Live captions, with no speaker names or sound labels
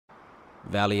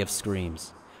Valley of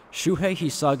Screams. Shuhei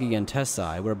Hisagi and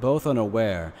Tessai were both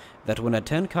unaware that when a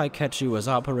Tenkaichi was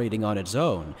operating on its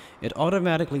own, it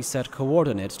automatically set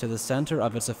coordinates to the center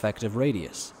of its effective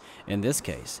radius. In this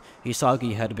case,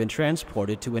 Hisagi had been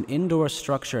transported to an indoor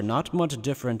structure not much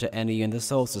different to any in the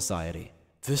Soul Society.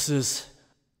 This is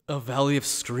a Valley of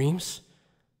Screams?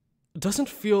 Doesn't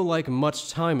feel like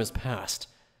much time has passed.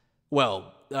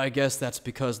 Well, I guess that's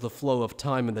because the flow of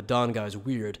time in the Dangai is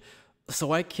weird,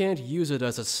 so I can't use it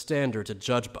as a standard to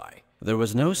judge by. There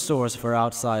was no source for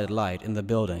outside light in the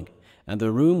building, and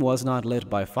the room was not lit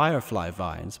by firefly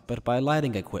vines, but by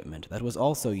lighting equipment that was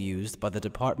also used by the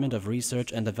Department of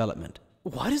Research and Development.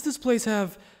 Why does this place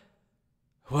have...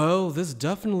 Well, this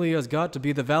definitely has got to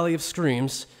be the Valley of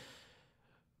Screams,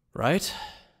 right?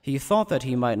 He thought that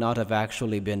he might not have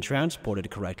actually been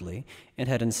transported correctly, and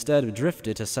had instead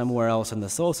drifted to somewhere else in the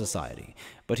Soul Society,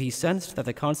 but he sensed that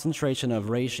the concentration of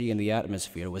reishi in the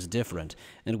atmosphere was different,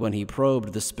 and when he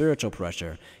probed the spiritual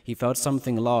pressure, he felt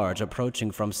something large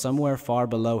approaching from somewhere far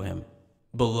below him.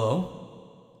 Below?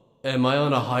 Am I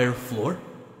on a higher floor?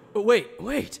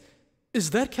 Wait! Is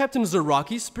that Captain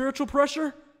Zaraki's spiritual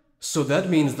pressure? So that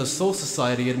means the Soul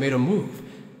Society had made a move.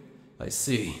 I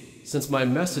see. Since my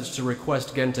message to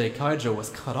request Gente Kaijo was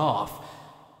cut off.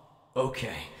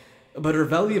 Okay, but are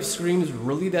Valley of Screams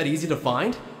really that easy to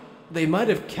find? They might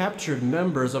have captured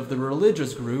members of the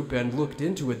religious group and looked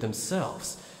into it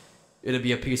themselves. It'd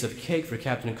be a piece of cake for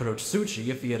Captain Kurotsuchi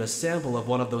if he had a sample of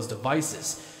one of those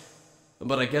devices.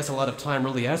 But I guess a lot of time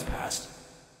really has passed.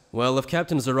 Well, if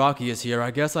Captain Zaraki is here, I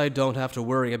guess I don't have to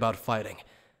worry about fighting.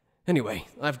 Anyway,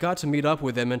 I've got to meet up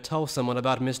with him and tell someone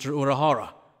about Mr. Urahara.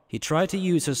 He tried to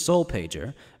use his soul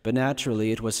pager, but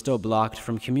naturally it was still blocked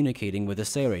from communicating with the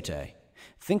Seirete.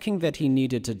 Thinking that he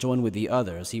needed to join with the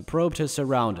others, he probed his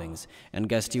surroundings and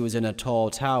guessed he was in a tall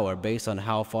tower based on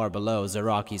how far below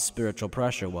Zaraki's spiritual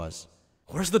pressure was.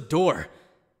 Where's the door?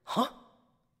 Huh?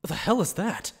 What the hell is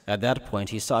that? At that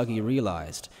point, Hisagi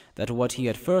realized that what he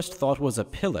at first thought was a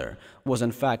pillar was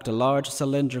in fact a large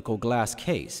cylindrical glass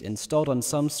case installed on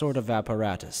some sort of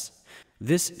apparatus.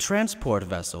 This transport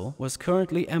vessel was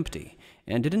currently empty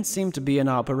and didn't seem to be in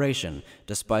operation,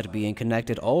 despite being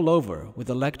connected all over with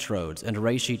electrodes and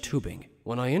reishi tubing.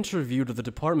 When I interviewed the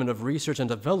Department of Research and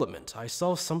Development, I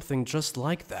saw something just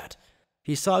like that.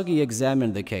 Hisagi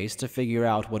examined the case to figure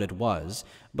out what it was,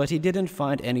 but he didn't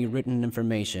find any written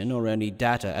information or any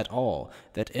data at all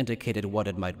that indicated what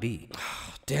it might be.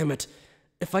 Damn it.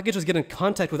 If I could just get in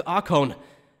contact with Akon,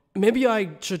 maybe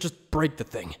I should just break the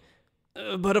thing.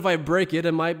 But if I break it,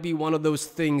 it might be one of those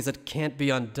things that can't be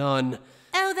undone.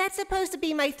 Oh, that's supposed to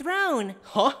be my throne.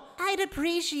 Huh? I'd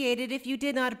appreciate it if you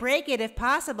did not break it if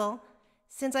possible,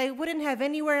 since I wouldn't have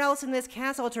anywhere else in this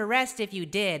castle to rest if you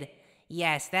did.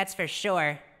 Yes, that's for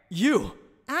sure. You!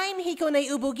 I'm Hikone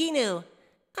Ubuginu.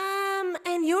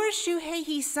 And you're Shuhei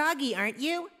Hisagi, aren't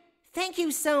you? Thank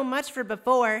you so much for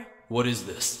before. What is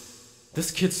this?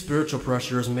 This kid's spiritual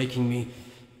pressure is making me...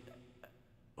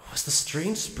 Was the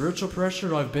strange spiritual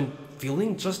pressure I've been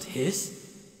feeling just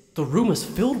his? The room is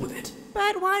filled with it.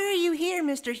 But why are you here,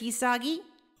 Mr. Hisagi?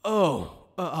 Oh,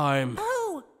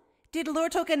 did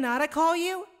Lord Tokinada call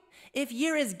you? If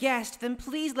you're his guest, then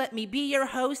please let me be your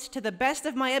host to the best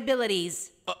of my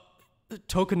abilities.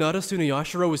 Tokinada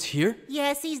Tsunayashiro is here?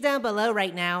 Yes, he's down below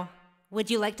right now.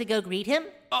 Would you like to go greet him?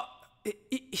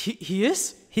 He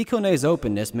is? Hikone's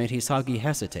openness made Hisagi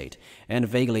hesitate and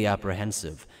vaguely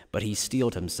apprehensive, but he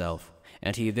steeled himself,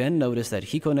 and he then noticed that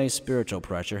Hikone's spiritual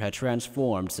pressure had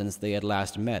transformed since they had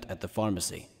last met at the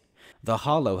pharmacy. The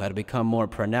hollow had become more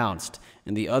pronounced,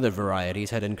 and the other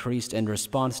varieties had increased in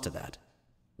response to that.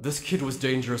 This kid was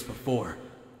dangerous before,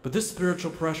 but this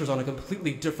spiritual pressure's on a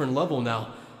completely different level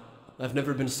now. I've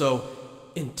never been so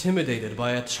intimidated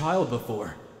by a child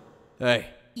before. Hey.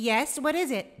 Yes, what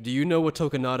is it? Do you know what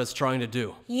Tokinada's trying to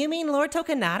do? You mean Lord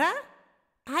Tokinada?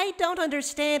 I don't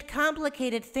understand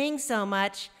complicated things so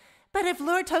much, but if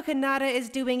Lord Tokinada is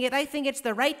doing it, I think it's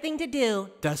the right thing to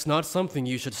do. That's not something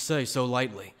you should say so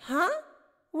lightly. Huh?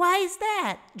 Why is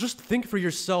that? Just think for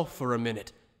yourself for a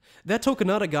minute. That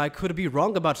Tokinada guy could be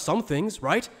wrong about some things,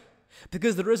 right?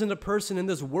 Because there isn't a person in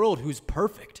this world who's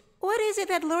perfect. What is it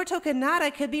that Lord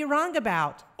Tokinada could be wrong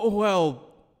about?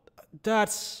 Well,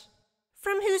 that's...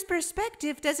 From whose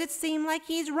perspective does it seem like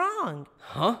he's wrong?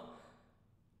 Huh?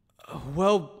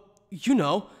 Well, you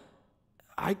know,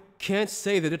 I can't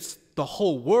say that it's the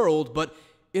whole world, but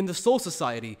in the Soul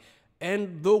Society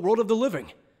and the world of the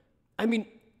living. I mean,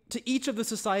 to each of the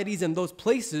societies and those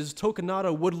places,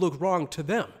 Tokinada would look wrong to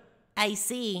them. I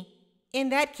see. In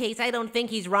that case, I don't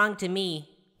think he's wrong to me.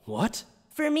 What?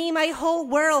 For me, my whole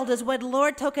world is what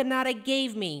Lord Tokinada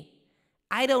gave me.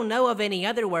 I don't know of any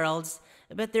other worlds,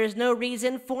 but there's no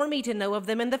reason for me to know of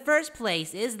them in the first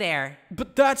place, is there?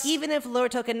 But that's... Even if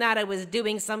Lord Tokinada was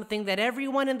doing something that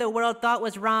everyone in the world thought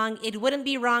was wrong, it wouldn't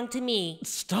be wrong to me.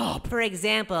 Stop. For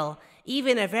example,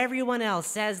 even if everyone else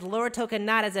says Lord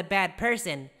Tokinada's a bad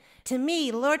person, to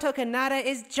me, Lord Tokinada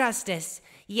is justice.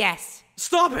 Yes.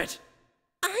 Stop it!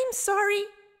 I'm sorry.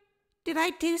 Did I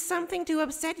do something to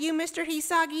upset you, Mr.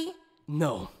 Hisagi?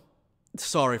 No.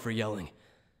 Sorry for yelling.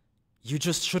 You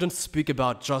just shouldn't speak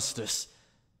about justice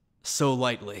so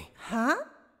lightly. Huh?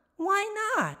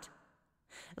 Why not?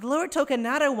 Lord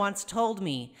Tokinada once told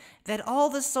me that all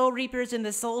the Soul Reapers in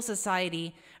the Soul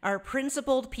Society are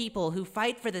principled people who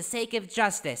fight for the sake of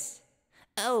justice.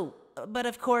 Oh, but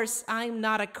of course, I'm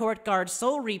not a court guard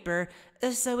Soul Reaper,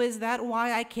 so is that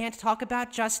why I can't talk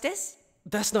about justice?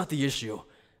 That's not the issue.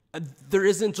 There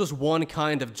isn't just one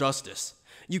kind of justice.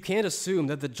 You can't assume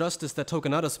that the justice that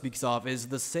Tokinada speaks of is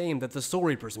the same that the Soul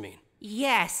Reapers mean.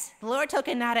 Yes, Lord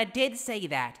Tokinada did say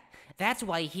that. That's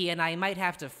why he and I might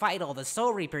have to fight all the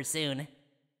Soul Reapers soon.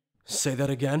 Say that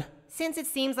again? Since it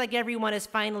seems like everyone is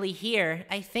finally here,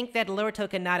 I think that Lord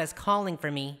Tokinada's calling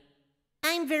for me.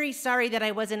 I'm very sorry that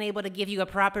I wasn't able to give you a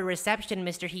proper reception,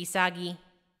 Mr. Hisagi.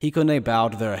 Hikone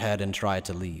bowed their head and tried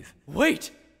to leave.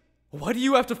 Wait! Why do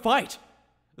you have to fight?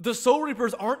 The Soul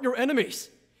Reapers aren't your enemies.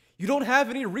 You don't have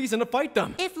any reason to fight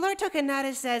them. If Lord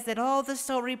Tokinada says that all the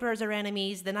Soul Reapers are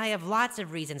enemies, then I have lots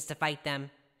of reasons to fight them.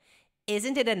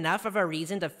 Isn't it enough of a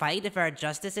reason to fight if our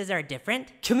justices are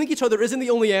different? Killing each other isn't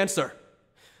the only answer.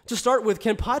 To start with,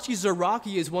 Kenpachi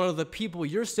Zaraki is one of the people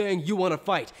you're saying you want to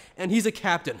fight, and he's a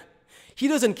captain. He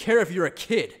doesn't care if you're a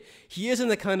kid. He isn't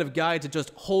the kind of guy to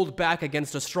just hold back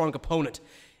against a strong opponent.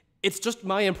 It's just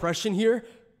my impression here,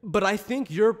 but I think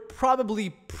you're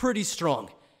probably pretty strong.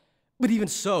 But even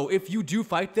so, if you do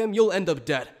fight them, you'll end up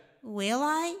dead. Will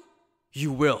I?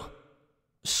 You will.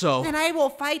 So... Then I will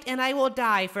fight and I will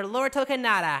die for Lord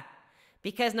Tokinada.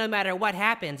 Because no matter what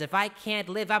happens, if I can't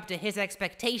live up to his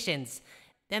expectations,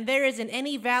 then there isn't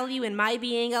any value in my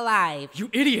being alive.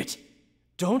 You idiot!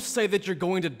 Don't say that you're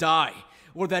going to die,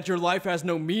 or that your life has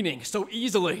no meaning so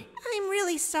easily. I'm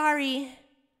really sorry.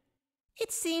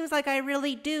 It seems like I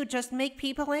really do just make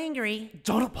people angry.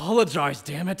 Don't apologize,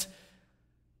 damn it.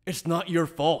 It's not your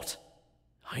fault.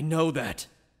 I know that.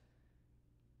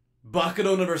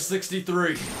 Bakudo number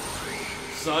 63.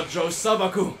 Sajo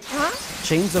Sabaku. Huh?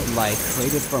 Chains of light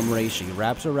created from Reishi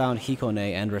wrapped around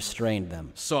Hikone and restrained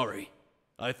them. Sorry.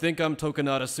 I think I'm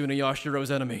Tokinada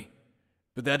Tsunayashiro's enemy.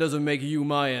 But that doesn't make you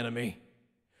my enemy.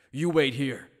 You wait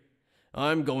here.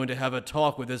 I'm going to have a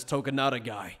talk with this Tokinada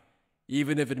guy,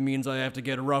 even if it means I have to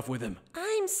get rough with him.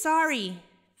 I'm sorry.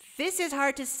 This is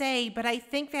hard to say, but I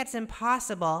think that's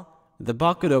impossible. The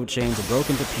Bakudo chains broke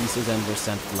into pieces and were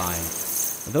sent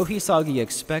flying. Though Hisagi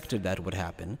expected that would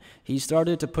happen, he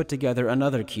started to put together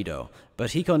another Kido, but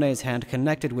Hikone's hand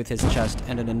connected with his chest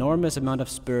and an enormous amount of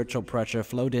spiritual pressure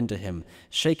flowed into him,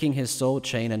 shaking his soul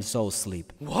chain and soul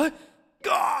sleep. What?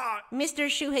 God! Mr.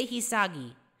 Shuhei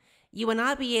Hisagi, you will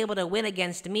not be able to win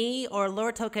against me or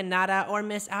Lord Tokinada or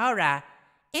Miss Aura.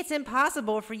 It's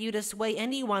impossible for you to sway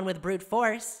anyone with brute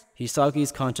force.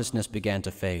 Hisagi's consciousness began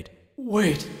to fade.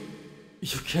 Wait!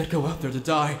 You can't go out there to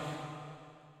die.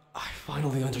 I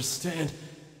finally understand.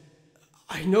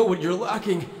 I know what you're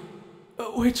lacking.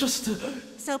 Wait, just...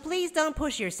 So please don't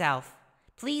push yourself.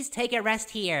 Please take a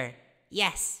rest here.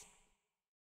 Yes.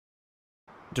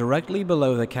 Directly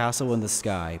below the castle in the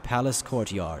sky, palace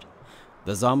courtyard.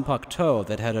 The Zanpakuto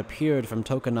that had appeared from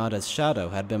Tokinada's shadow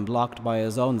had been blocked by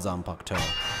his own Zanpakuto,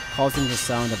 causing the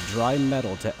sound of dry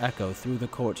metal to echo through the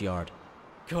courtyard.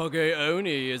 Kage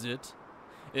Oni, is it?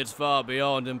 It's far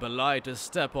beyond impolite to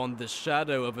step on the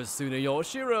shadow of a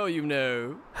Tsunayashiro, you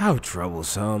know. How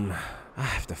troublesome. I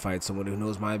have to fight someone who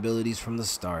knows my abilities from the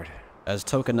start. As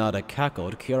Tokinada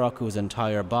cackled, Kyoraku's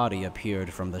entire body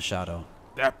appeared from the shadow.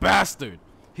 That bastard!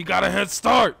 He got a head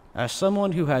start! As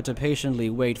someone who had to patiently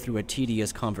wait through a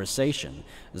tedious conversation,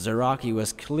 Zaraki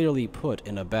was clearly put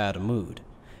in a bad mood.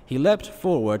 He leapt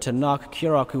forward to knock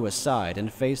Kyoraku aside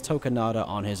and face Tokinada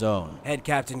on his own. Head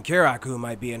Captain Kyoraku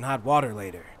might be in hot water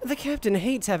later. The captain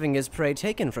hates having his prey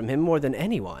taken from him more than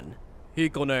anyone.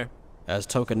 Hikone. As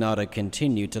Tokinada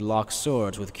continued to lock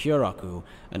swords with Kyoraku,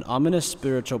 an ominous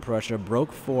spiritual pressure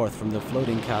broke forth from the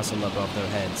floating castle above their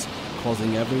heads,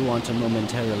 causing everyone to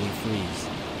momentarily freeze.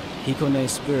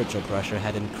 Hikone's spiritual pressure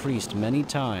had increased many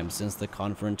times since the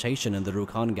confrontation in the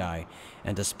Rukongai,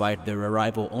 and despite their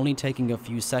arrival only taking a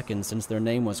few seconds since their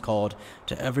name was called,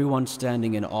 to everyone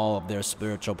standing in awe of their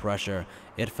spiritual pressure,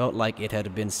 it felt like it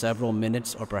had been several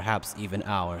minutes or perhaps even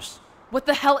hours. What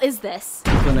the hell is this?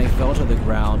 Hikone fell to the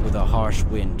ground with a harsh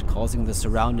wind, causing the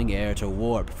surrounding air to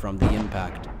warp from the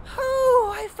impact.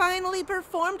 Oh, I finally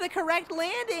performed the correct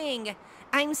landing!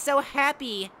 I'm so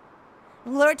happy.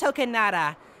 Lord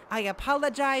Tokinada, I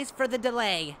apologize for the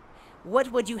delay. What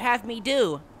would you have me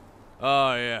do?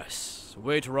 Ah, yes.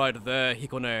 Wait right there,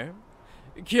 Hikone.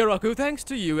 Kyoraku, thanks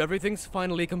to you, everything's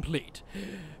finally complete.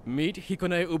 Meet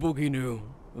Hikone Ubuginu,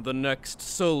 the next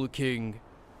Soul King.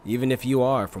 Even if you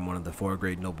are from one of the 4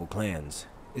 great noble clans,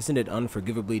 isn't it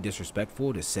unforgivably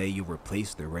disrespectful to say you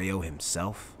replaced the Ryo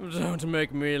himself? Don't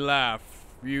make me laugh.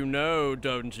 You know,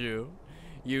 don't you?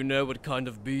 You know what kind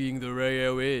of being the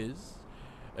Ryo is.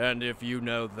 And if you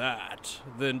know that,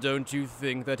 then don't you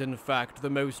think that in fact the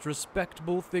most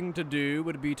respectable thing to do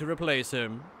would be to replace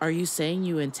him? Are you saying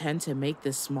you intend to make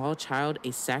this small child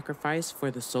a sacrifice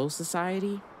for the Soul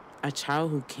Society? A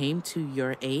child who came to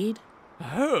your aid?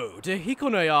 Oh, to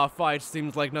Hikone our fight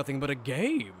seems like nothing but a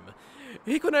game.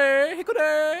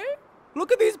 Hikone!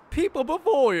 Look at these people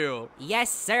before you! Yes,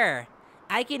 sir.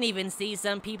 I can even see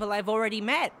some people I've already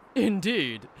met.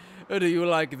 Indeed. Do you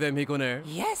like them, Hikone?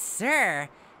 Yes, sir.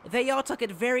 They all took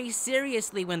it very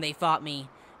seriously when they fought me.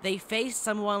 They faced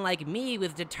someone like me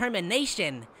with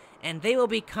determination, and they will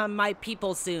become my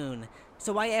people soon.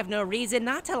 So I have no reason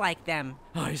not to like them.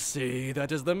 I see.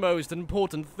 That is the most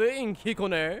important thing,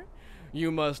 Hikone. You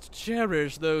must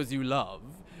cherish those you love.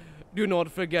 Do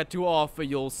not forget to offer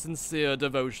your sincere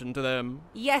devotion to them.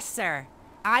 Yes, sir.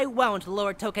 I won't,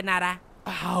 Lord Tokinada.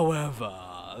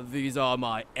 However, these are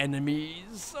my enemies,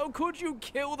 so could you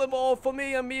kill them all for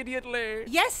me immediately?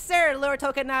 Yes, sir, Lord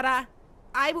Tokinada.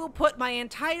 I will put my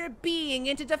entire being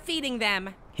into defeating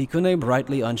them. Hikone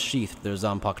brightly unsheathed their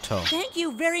zanpakuto. Thank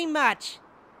you very much.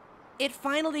 It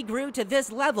finally grew to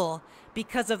this level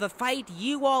because of the fight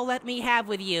you all let me have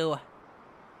with you.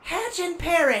 Hatch and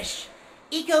perish!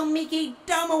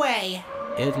 Ikomikidomoe!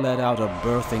 It let out a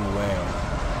birthing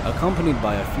wail, accompanied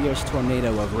by a fierce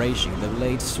tornado of reishi. The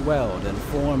blade swelled and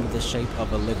formed the shape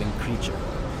of a living creature.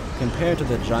 Compared to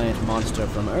the giant monster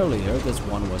from earlier, this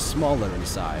one was smaller in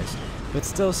size, but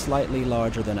still slightly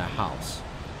larger than a house,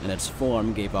 and its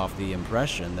form gave off the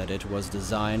impression that it was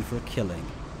designed for killing.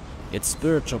 Its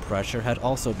spiritual pressure had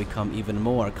also become even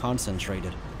more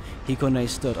concentrated. Hikone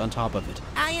stood on top of it.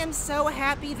 I am so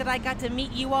happy that I got to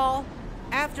meet you all.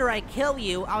 After I kill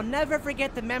you, I'll never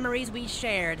forget the memories we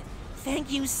shared.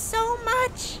 Thank you so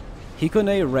much!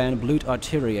 Hikone ran Blut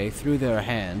Artillery through their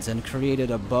hands and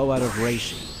created a bow out of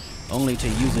reishi, only to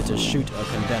use it to shoot a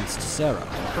condensed Sarah.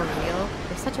 For real?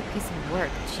 They're such a piece of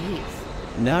work, jeez.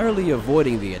 Narrowly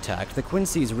avoiding the attack, the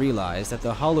Quincy's realized that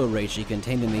the hollow reishi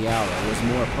contained in the arrow was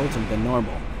more potent than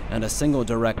normal, and a single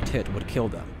direct hit would kill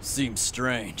them. Seems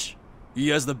strange. He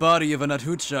has the body of an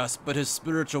Atuchas, but his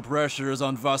spiritual pressure is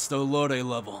on Vasto Lorde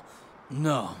level.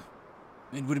 No.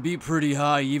 It would be pretty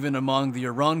high even among the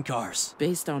Arankars.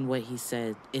 Based on what he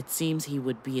said, it seems he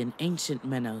would be an ancient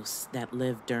Menos that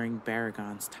lived during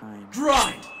Baragon's time.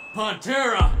 Grind!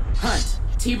 Pantera! Hunt!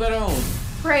 Tiburon!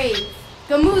 Praise!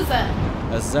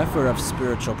 Gamuza! A zephyr of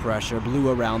spiritual pressure blew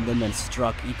around them and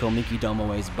struck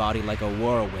Ikomikidomoe's body like a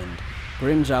whirlwind.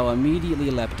 Grimmjow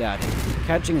immediately leapt at him,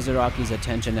 catching Zaraki's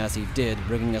attention as he did,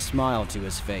 bringing a smile to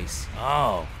his face.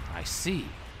 Oh, I see.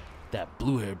 That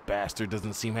blue-haired bastard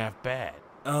doesn't seem half bad.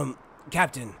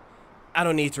 Captain, I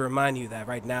don't need to remind you that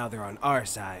right now they're on our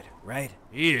side, right?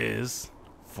 He is.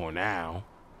 For now.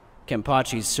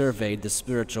 Kenpachi surveyed the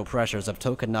spiritual pressures of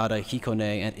Tokinada,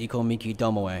 Hikone, and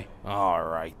Ikomikidomoe.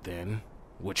 Alright then.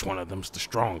 Which one of them's the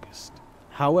strongest?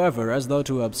 However, as though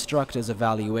to obstruct his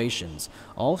evaluations,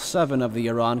 all 7 of the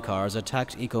Arankars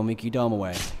attacked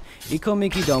Ikomikidomoe.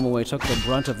 Ikomikidomoe took the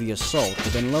brunt of the assault,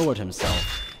 but then lowered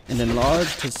himself and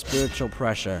enlarged his spiritual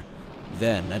pressure.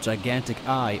 Then, a gigantic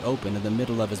eye opened in the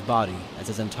middle of his body as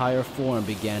his entire form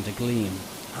began to gleam.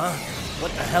 Huh?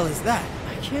 What the hell is that?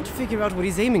 I can't figure out what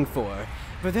he's aiming for,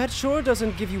 but that sure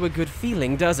doesn't give you a good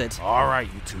feeling, does it? Alright,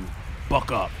 you two.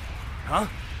 Buck up. Huh?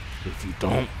 If you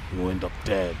don't, you'll end up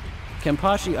dead.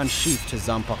 Kenpachi unsheathed his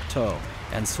zanpakuto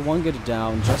and swung it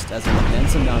down just as an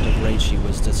immense amount of reishi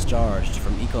was discharged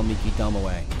from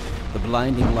Ikomikidomoe. The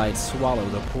blinding light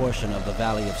swallowed a portion of the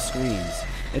Valley of Screams.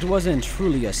 It wasn't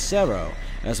truly a Sero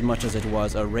as much as it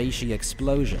was a reishi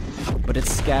explosion, but it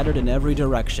scattered in every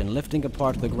direction, lifting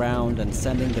apart the ground and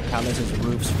sending the palace's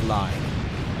roofs flying.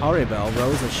 Harribel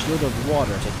rose a shield of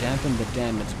water to dampen the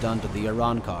damage done to the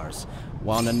Arankars,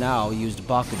 while Nanao used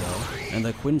Bakudo, and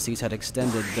the Quincy's had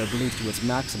extended their bleed to its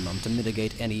maximum to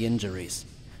mitigate any injuries.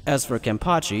 As for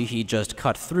Kenpachi, he just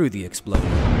cut through the explosion.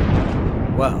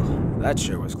 Well, that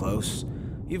sure was close.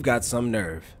 You've got some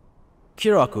nerve.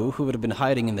 Kyoraku, who had been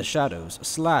hiding in the shadows,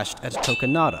 slashed at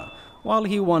Tokinada, while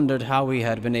he wondered how he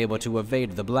had been able to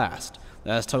evade the blast,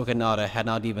 as Tokinada had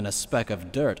not even a speck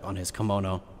of dirt on his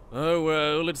kimono. Oh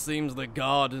well, it seems the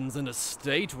gardens and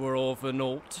estate were all for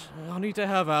naught. I'll need to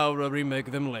have Aura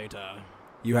remake them later.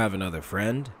 You have another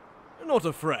friend? Not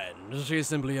a friend, she's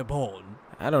simply a pawn.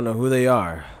 I don't know who they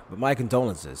are, but my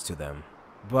condolences to them.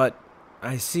 But,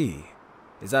 I see.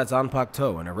 Is that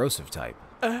Zanpakuto an erosive type?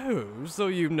 Oh, so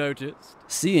you've noticed?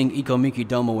 Seeing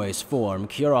Ikomikidomoe's form,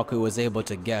 Kyoraku was able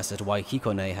to guess at why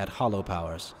Hikone had hollow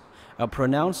powers. A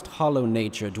pronounced hollow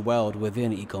nature dwelled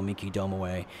within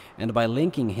Ikomikidomoe, and by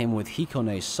linking him with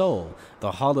Hikone's soul,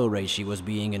 the hollow reishi was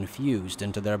being infused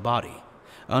into their body.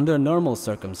 Under normal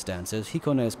circumstances,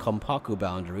 Hikone's kompaku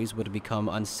boundaries would become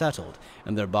unsettled,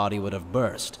 and their body would have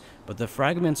burst, but the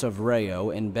fragments of Ryo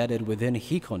embedded within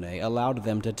Hikone allowed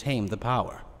them to tame the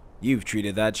power. You've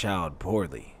treated that child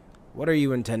poorly. What are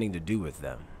you intending to do with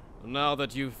them? Now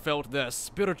that you've felt their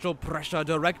spiritual pressure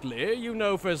directly, you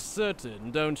know for certain,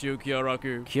 don't you,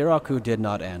 Kyoraku? Kyoraku did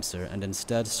not answer, and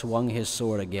instead swung his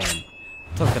sword again.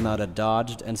 Tokinada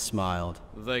dodged and smiled.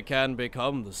 They can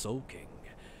become the Soul King,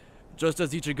 just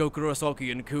as Ichigo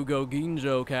Kurosaki and Kugo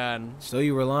Ginjo can. So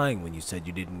you were lying when you said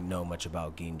you didn't know much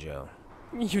about Ginjo.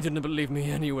 You didn't believe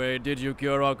me anyway, did you,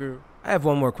 Kyoraku? I have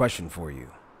one more question for you.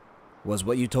 Was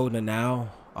what you told Nanao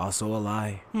also a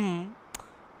lie?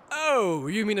 Oh,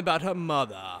 you mean about her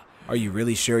mother? Are you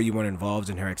really sure you weren't involved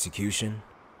in her execution?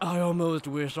 I almost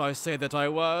wish I said that I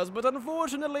was, but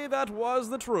unfortunately that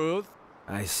was the truth.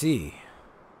 I see.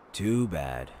 Too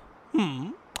bad.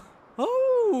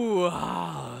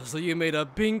 Oh, so you made a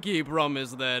pinky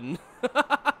promise then.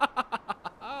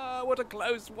 What a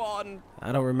close one.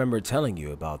 I don't remember telling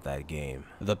you about that game.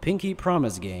 The Pinky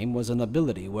Promise game was an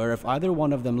ability where if either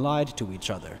one of them lied to each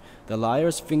other, the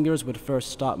liar's fingers would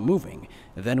first stop moving,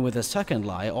 then with a second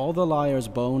lie, all the liar's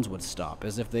bones would stop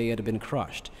as if they had been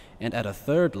crushed, and at a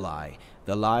third lie,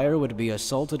 the liar would be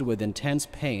assaulted with intense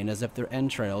pain as if their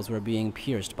entrails were being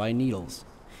pierced by needles.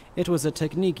 It was a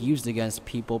technique used against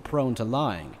people prone to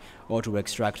lying, or to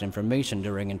extract information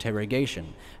during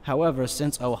interrogation. However,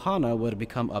 since Ohana would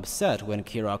become upset when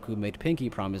Kyoraku made pinky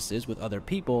promises with other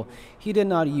people, he did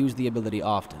not use the ability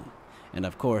often. And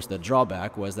of course, the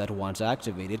drawback was that once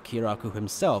activated, Kyoraku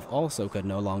himself also could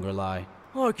no longer lie.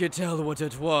 I could tell what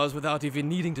it was without even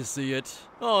needing to see it.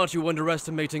 Aren't you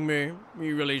underestimating me?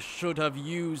 You really should have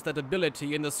used that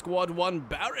ability in the Squad 1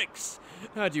 barracks.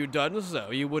 Had you done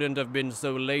so, you wouldn't have been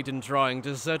so late in trying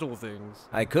to settle things.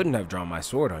 I couldn't have drawn my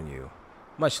sword on you,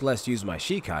 much less used my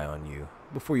shikai on you,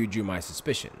 before you drew my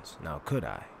suspicions, now could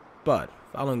I? But,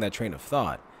 following that train of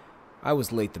thought, I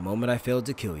was late the moment I failed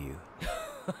to kill you.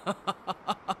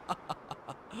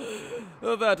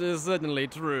 That is certainly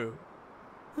true.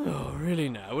 Oh, really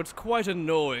now, it's quite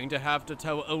annoying to have to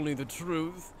tell only the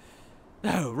truth.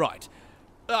 Oh, right.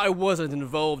 I wasn't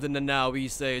involved in Nanao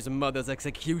Issei's mother's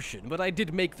execution, but I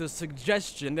did make the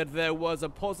suggestion that there was a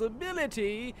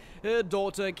possibility her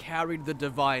daughter carried the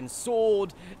divine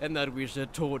sword, and that we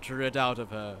should torture it out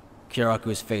of her.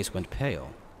 Kyoraku's face went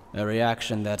pale, a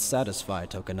reaction that satisfied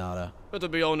Tokinada. But to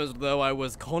be honest, though, I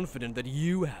was confident that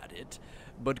you had it.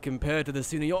 But compared to the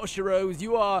Tsunayashiros,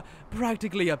 you are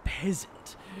practically a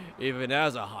peasant. Even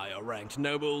as a higher-ranked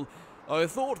noble, I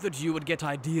thought that you would get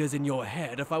ideas in your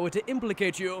head if I were to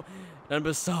implicate you. And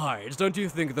besides, don't you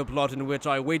think the plot in which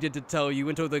I waited to tell you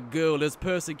until the girl is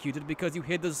persecuted because you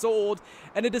hid the sword,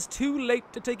 and it is too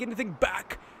late to take anything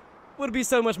back, would be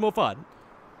so much more fun?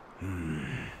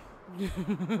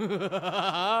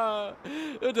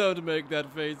 Don't make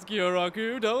that face,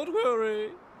 Kyoraku, don't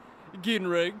worry.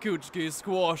 Ginrei Kuchiki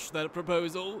squashed that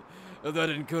proposal. That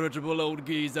incorrigible old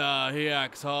geezer, he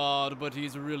acts hard, but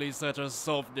he's really such a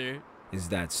softy. Is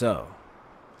that so?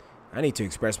 I need to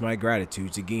express my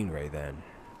gratitude to Ginrei then.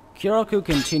 Kyoraku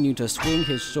continued to swing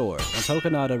his sword, and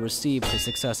Tokinada received his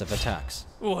successive attacks.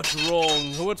 What's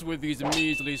wrong? What's with these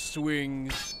measly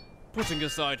swings? Putting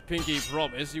aside Pinky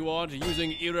Promise, you aren't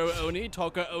using Iro Oni,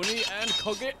 Toka Oni, and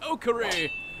Koge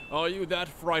Okuri. Are you that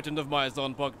frightened of my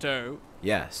Zanpakuto?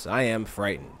 Yes, I am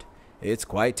frightened. It's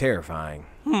quite terrifying.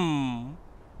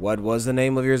 What was the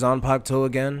name of your Zanpakuto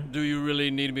again? Do you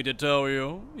really need me to tell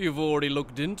you? You've already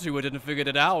looked into it and figured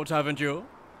it out, haven't you?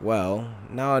 Well,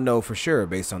 now I know for sure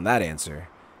based on that answer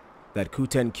that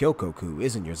Kuten Kyokoku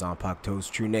isn't your Zanpakuto's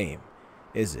true name,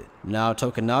 is it? Now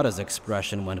Tokinada's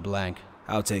expression went blank.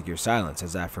 I'll take your silence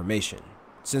as affirmation,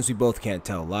 since we both can't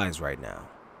tell lies right now.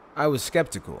 I was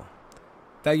skeptical.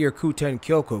 That your Kuten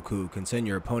Kyokoku can send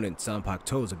your opponent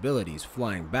Zanpakuto's abilities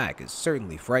flying back is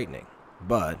certainly frightening.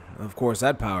 But, of course,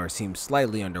 that power seems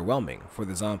slightly underwhelming for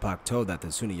the Zanpakuto that the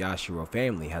Tsunayashiro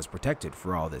family has protected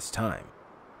for all this time.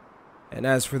 And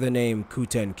as for the name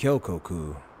Kuten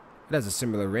Kyokoku, it has a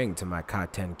similar ring to my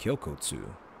Katen Kyokotsu,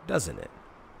 doesn't it?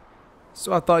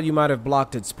 So I thought you might have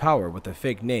blocked its power with a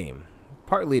fake name,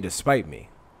 partly to spite me.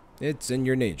 It's in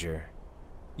your nature.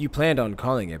 You planned on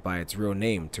calling it by its real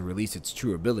name to release its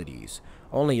true abilities,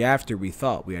 only after we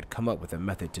thought we had come up with a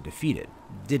method to defeat it,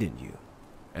 didn't you?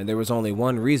 And there was only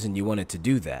one reason you wanted to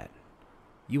do that.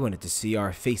 You wanted to see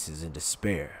our faces in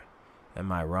despair. Am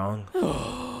I wrong?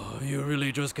 You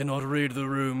really just cannot read the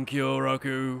room,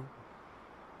 Kyoraku.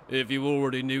 If you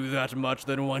already knew that much,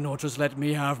 then why not just let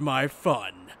me have my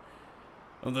fun?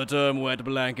 The term wet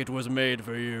blanket was made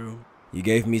for you. You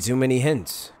gave me too many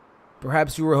hints.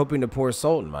 Perhaps you were hoping to pour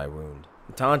salt in my wound,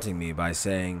 taunting me by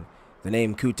saying, the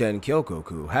name Kuten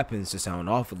Kyokoku happens to sound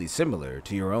awfully similar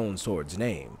to your own sword's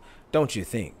name, don't you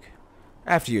think?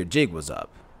 After your jig was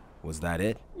up. Was that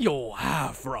it? You're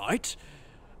half right.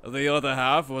 The other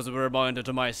half was a reminder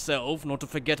to myself not to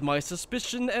forget my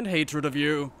suspicion and hatred of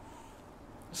you.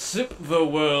 Sip the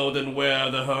world and wear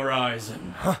the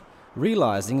horizon.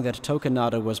 Realizing that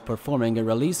Tokinada was performing a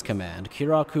release command,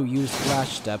 Kyoraku used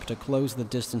Flash Step to close the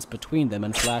distance between them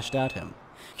and flashed at him.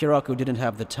 Kyoraku didn't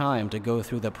have the time to go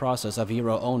through the process of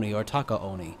Iro Oni or Taka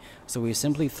Oni, so he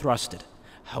simply thrusted.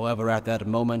 However, at that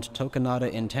moment, Tokinada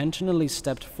intentionally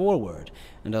stepped forward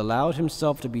and allowed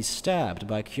himself to be stabbed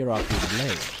by Kyoraku's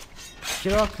blade.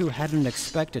 Kyoraku hadn't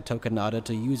expected Tokinada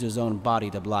to use his own body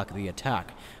to block the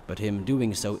attack, but him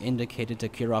doing so indicated to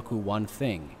Kyoraku one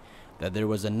thing: that there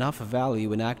was enough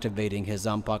value in activating his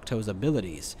Zanpakuto's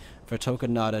abilities for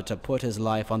Tokinada to put his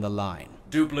life on the line.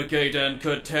 Duplicate and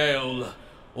curtail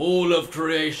all of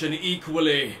creation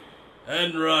equally.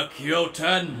 Enra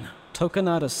Kyoten.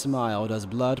 Tokinada smiled as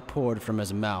blood poured from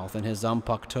his mouth and his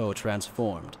Zanpakuto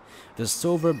transformed. The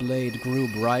silver blade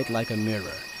grew bright like a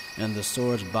mirror, and the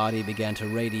sword's body began to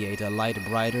radiate a light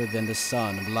brighter than the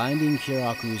sun, blinding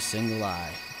Kyoraku's single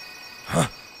eye. Huh?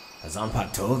 A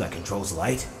Zanpakuto that controls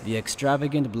light? The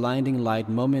extravagant blinding light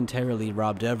momentarily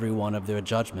robbed everyone of their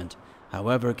judgment.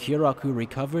 However, Kyoraku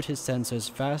recovered his senses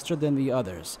faster than the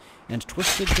others and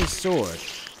twisted his sword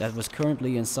that was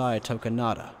currently inside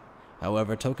Tokinada.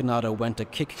 However, Tokinada went to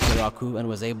kick Kyoraku and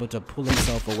was able to pull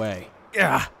himself away.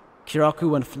 Kyoraku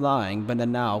went flying, but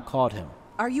Nanao caught him.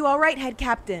 Are you all right, Head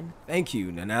Captain? Thank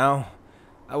you, Nanao.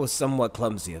 That was somewhat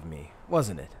clumsy of me,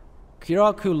 wasn't it?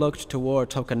 Kyoraku looked toward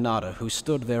Tokinada, who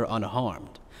stood there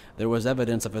unharmed. There was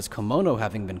evidence of his kimono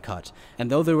having been cut, and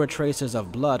though there were traces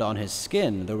of blood on his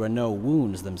skin, there were no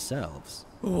wounds themselves.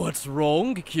 What's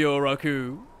wrong,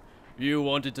 Kyoraku? You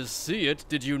wanted to see it,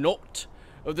 did you not?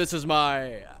 This is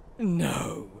my...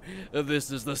 No,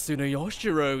 this is the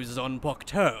Tsunayashiro's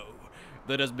Zanpakuto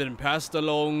that has been passed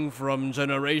along from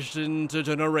generation to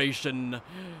generation.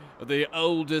 The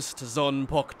oldest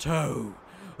Zanpakuto,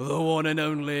 the one and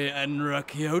only Enra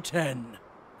Kyoten.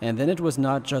 And then it was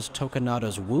not just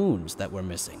Tokinada's wounds that were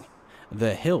missing.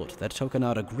 The hilt that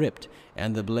Tokinada gripped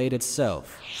and the blade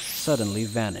itself suddenly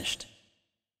vanished.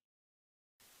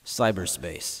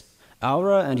 Cyberspace.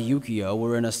 Aura and Yukio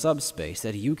were in a subspace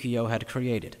that Yukio had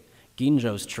created.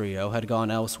 Ginjo's trio had gone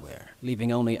elsewhere,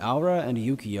 leaving only Aura and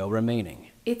Yukio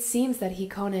remaining. It seems that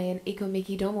Hikone and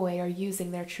Ikomikidomoe are using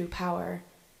their true power,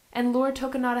 and Lord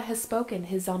Tokinada has spoken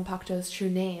his Zanpakuto's true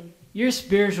name. Your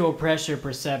spiritual pressure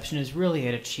perception is really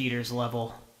at a cheater's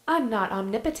level. I'm not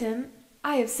omnipotent.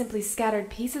 I have simply scattered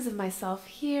pieces of myself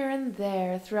here and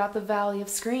there throughout the Valley of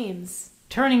Screams.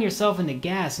 Turning yourself into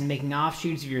gas and making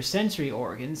offshoots of your sensory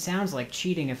organs sounds like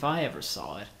cheating if I ever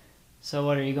saw it. So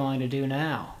what are you going to do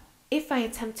now? If I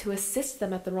attempt to assist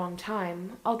them at the wrong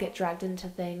time, I'll get dragged into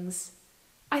things.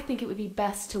 I think it would be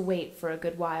best to wait for a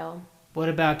good while. What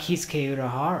about Kisuke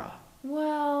Urahara?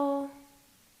 Well...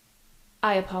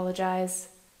 I apologize.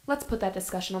 Let's put that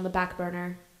discussion on the back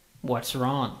burner. What's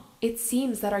wrong? It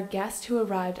seems that our guest who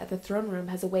arrived at the throne room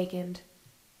has awakened.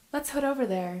 Let's head over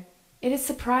there. It is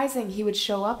surprising he would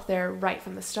show up there right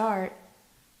from the start.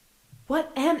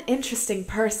 What an interesting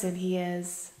person he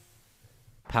is.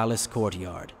 Palace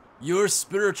courtyard. Your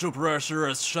spiritual pressure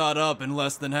has shot up in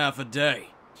less than half a day.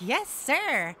 Yes,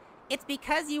 sir. It's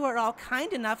because you were all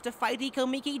kind enough to fight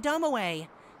Ikomikidomoe.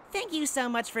 Thank you so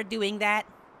much for doing that.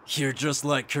 You're just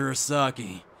like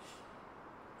Kurosaki.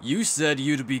 You said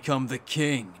you'd become the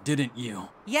king, didn't you?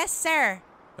 Yes, sir.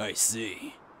 I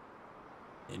see.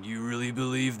 And you really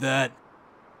believe that?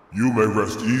 You may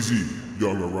rest easy,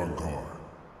 young Arrancar.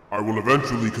 I will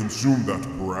eventually consume that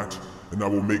brat, and I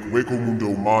will make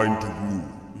Hueco mine to rule.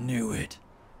 Knew it.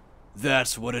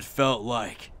 That's what it felt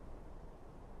like.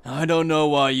 I don't know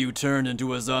why you turned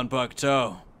into a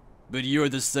Zanpakuto, but you're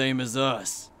the same as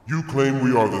us. You claim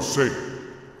we are the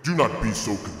same. Do not be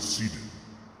so conceited.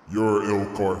 Your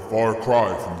ilk are a far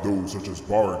cry from those such as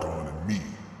Baragon and me.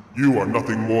 You are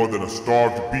nothing more than a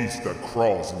starved beast that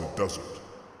crawls in the desert.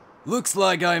 Looks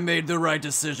like I made the right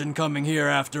decision coming here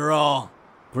after all.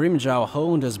 Grimmjow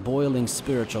honed his boiling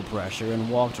spiritual pressure and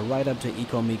walked right up to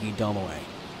Ikomikidomoe.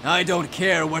 I don't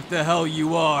care what the hell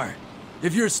you are.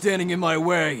 If you're standing in my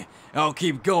way, I'll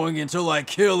keep going until I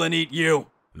kill and eat you.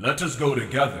 Let us go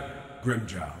together,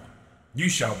 Grimmjow. You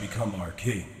shall become our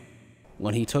king.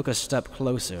 When he took a step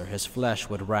closer, his flesh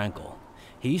would rankle.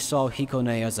 He saw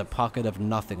Hikone as a pocket of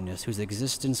nothingness whose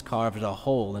existence carved a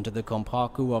hole into the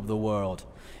kompaku of the world,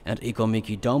 and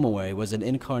Ikomikidomoe was an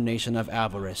incarnation of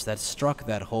avarice that struck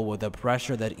that hole with a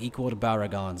pressure that equaled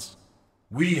Baragon's.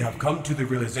 We have come to the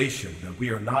realization that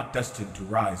we are not destined to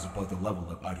rise above the level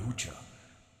of Adhucha.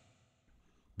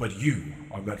 But you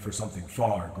are meant for something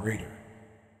far greater.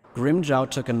 Grimmjow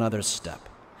took another step.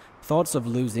 Thoughts of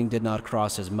losing did not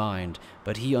cross his mind,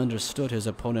 but he understood his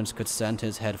opponents could send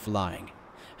his head flying.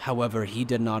 However, he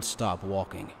did not stop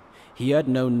walking. He had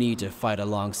no need to fight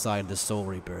alongside the Soul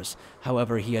Reapers,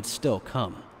 however he had still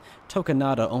come.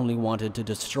 Tokinada only wanted to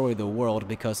destroy the world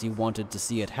because he wanted to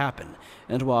see it happen,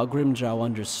 and while Grimmjow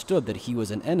understood that he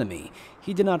was an enemy,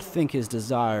 he did not think his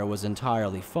desire was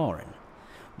entirely foreign.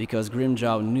 Because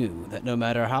Grimmjow knew that no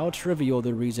matter how trivial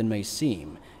the reason may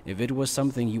seem, if it was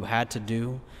something you had to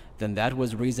do, then that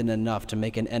was reason enough to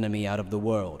make an enemy out of the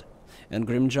world. And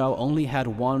Grimmjow only had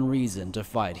one reason to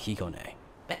fight Hikone.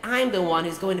 But I'm the one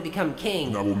who's going to become king.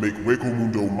 And I will make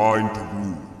Wekomundo mine to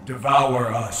rule. Devour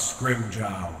us,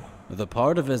 Grimmjow. The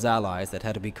part of his allies that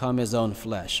had become his own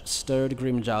flesh stirred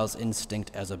Grimmjow's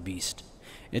instinct as a beast.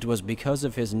 It was because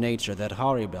of his nature that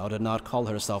Harribel did not call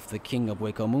herself the king of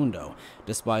Wekomundo,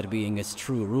 despite being its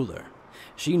true ruler.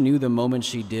 She knew the moment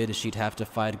she did, she'd have to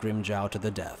fight Grimmjow to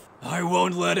the death. I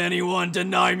won't let anyone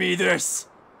deny me this!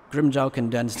 Grimmjow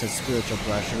condensed his spiritual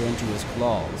pressure into his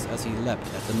claws as he leapt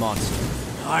at the monster.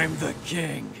 I'm the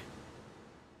king.